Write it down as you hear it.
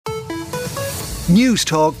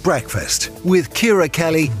Newstalk Breakfast with Ciara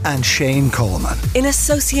Kelly and Shane Coleman. In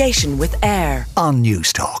association with Air. On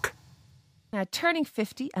Newstalk. Turning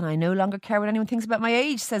 50 and I no longer care what anyone thinks about my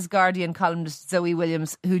age, says Guardian columnist Zoe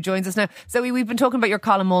Williams, who joins us now. Zoe, we've been talking about your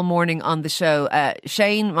column all morning on the show.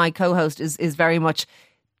 Shane, my co-host, is very much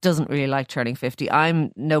doesn't really like turning 50.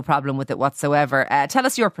 I'm no problem with it whatsoever. Tell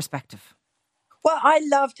us your perspective. Well, I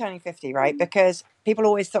love turning 50, right? Because people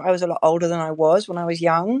always thought I was a lot older than I was when I was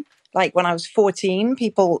young. Like when I was 14,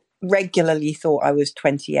 people regularly thought I was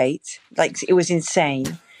 28. Like it was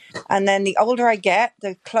insane. And then the older I get,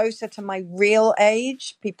 the closer to my real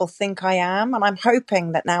age people think I am. And I'm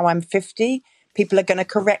hoping that now I'm 50, people are going to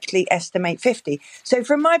correctly estimate 50. So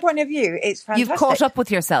from my point of view, it's fantastic. You've caught up with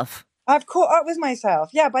yourself. I've caught up with myself.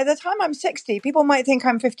 Yeah, by the time I'm 60, people might think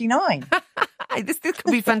I'm 59. This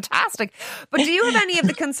could be fantastic. But do you have any of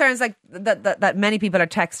the concerns like that many people are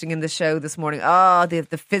texting in the show this morning? Oh,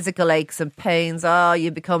 the physical aches and pains. Oh,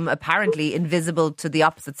 you become apparently invisible to the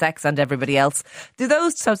opposite sex and everybody else. Do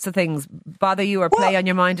those sorts of things bother you or play on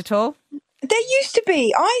your mind at all? There used to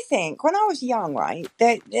be, I think, when I was young, right,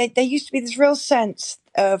 there used to be this real sense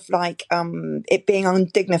of like it being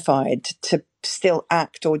undignified to still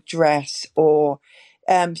act or dress or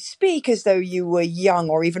speak as though you were young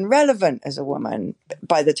or even relevant as a woman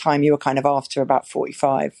by the time you were kind of after about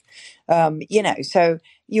 45. So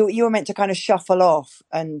you were meant to kind of shuffle off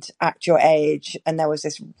and act your age. And there was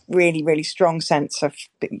this really, really strong sense of,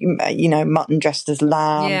 mutton dressed as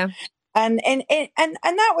lamb. Yeah. And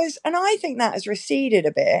that was, and I think that has receded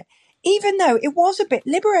a bit, even though it was a bit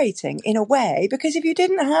liberating in a way, because if you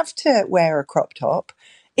didn't have to wear a crop top,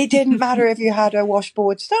 it didn't matter if you had a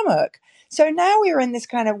washboard stomach. So now we're in this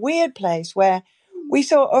kind of weird place where we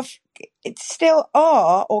sort of still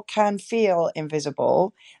are or can feel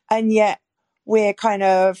invisible, and yet we're kind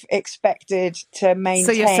of expected to maintain.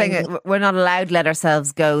 So you're saying we're not allowed to let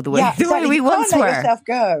ourselves go the way, exactly. the way we once were. You can't let yourself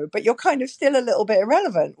go, but you're kind of still a little bit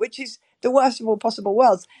irrelevant, which is the worst of all possible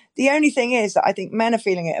worlds. The only thing is that I think men are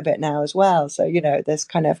feeling it a bit now as well. So, there's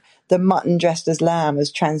kind of the mutton dressed as lamb has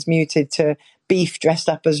transmuted to beef dressed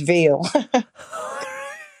up as veal.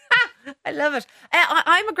 I love it.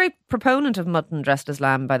 I'm a great proponent of mutton dressed as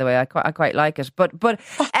lamb, by the way. I quite like it. But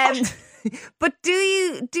do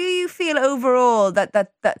you feel overall that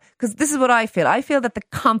because this is what I feel. I feel that the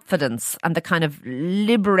confidence and the kind of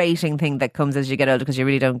liberating thing that comes as you get older, because you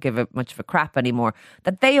really don't give much of a crap anymore,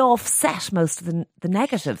 that they offset most of the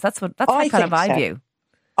negatives. That's how I view.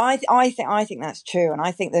 I think that's true, and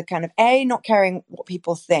I think that kind of A, not caring what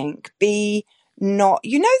people think, B, not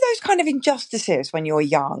those kind of injustices when you're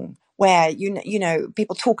young, where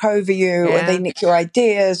people talk over you, or they nick your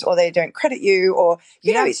ideas, or they don't credit you, or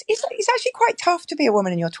it's actually quite tough to be a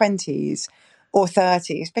woman in your 20s or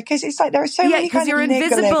 30s, because it's like there are so many kind of you're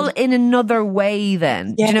invisible in another way.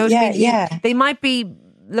 Then do you know what I mean? Yeah. They might be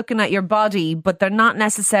looking at your body, but they're not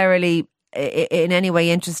necessarily in any way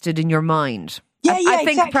interested in your mind. I think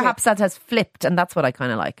exactly. Perhaps that has flipped, and that's what I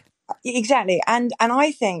kind of like. Exactly. And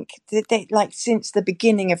I think that since the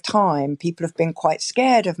beginning of time, people have been quite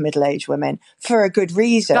scared of middle-aged women for a good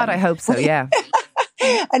reason. God, I hope so, yeah.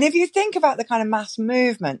 And if you think about the kind of mass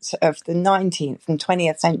movements of the 19th and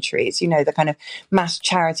 20th centuries, the kind of mass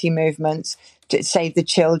charity movements to save the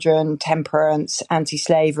children, temperance,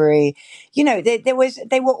 anti-slavery, there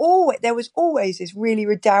was always this really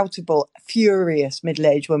redoubtable, furious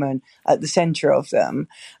middle-aged woman at the center of them.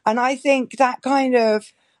 And I think that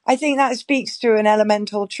speaks to an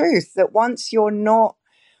elemental truth that once you're not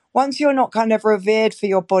kind of revered for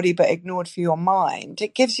your body but ignored for your mind,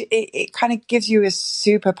 it kind of gives you a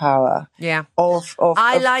superpower. Yeah.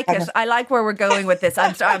 I like it. I like where we're going with this.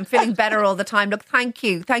 I'm feeling better all the time. Look, thank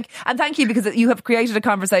you because you have created a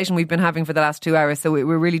conversation we've been having for the last 2 hours. So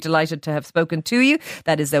we're really delighted to have spoken to you.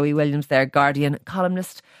 That is Zoe Williams, their Guardian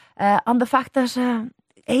columnist, on the fact that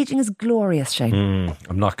aging is glorious, Shane.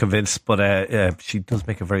 I'm not convinced, but she does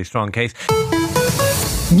make a very strong case.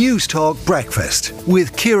 Newstalk Breakfast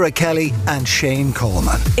with Ciara Kelly and Shane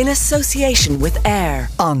Coleman. In association with Air.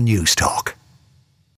 On Newstalk.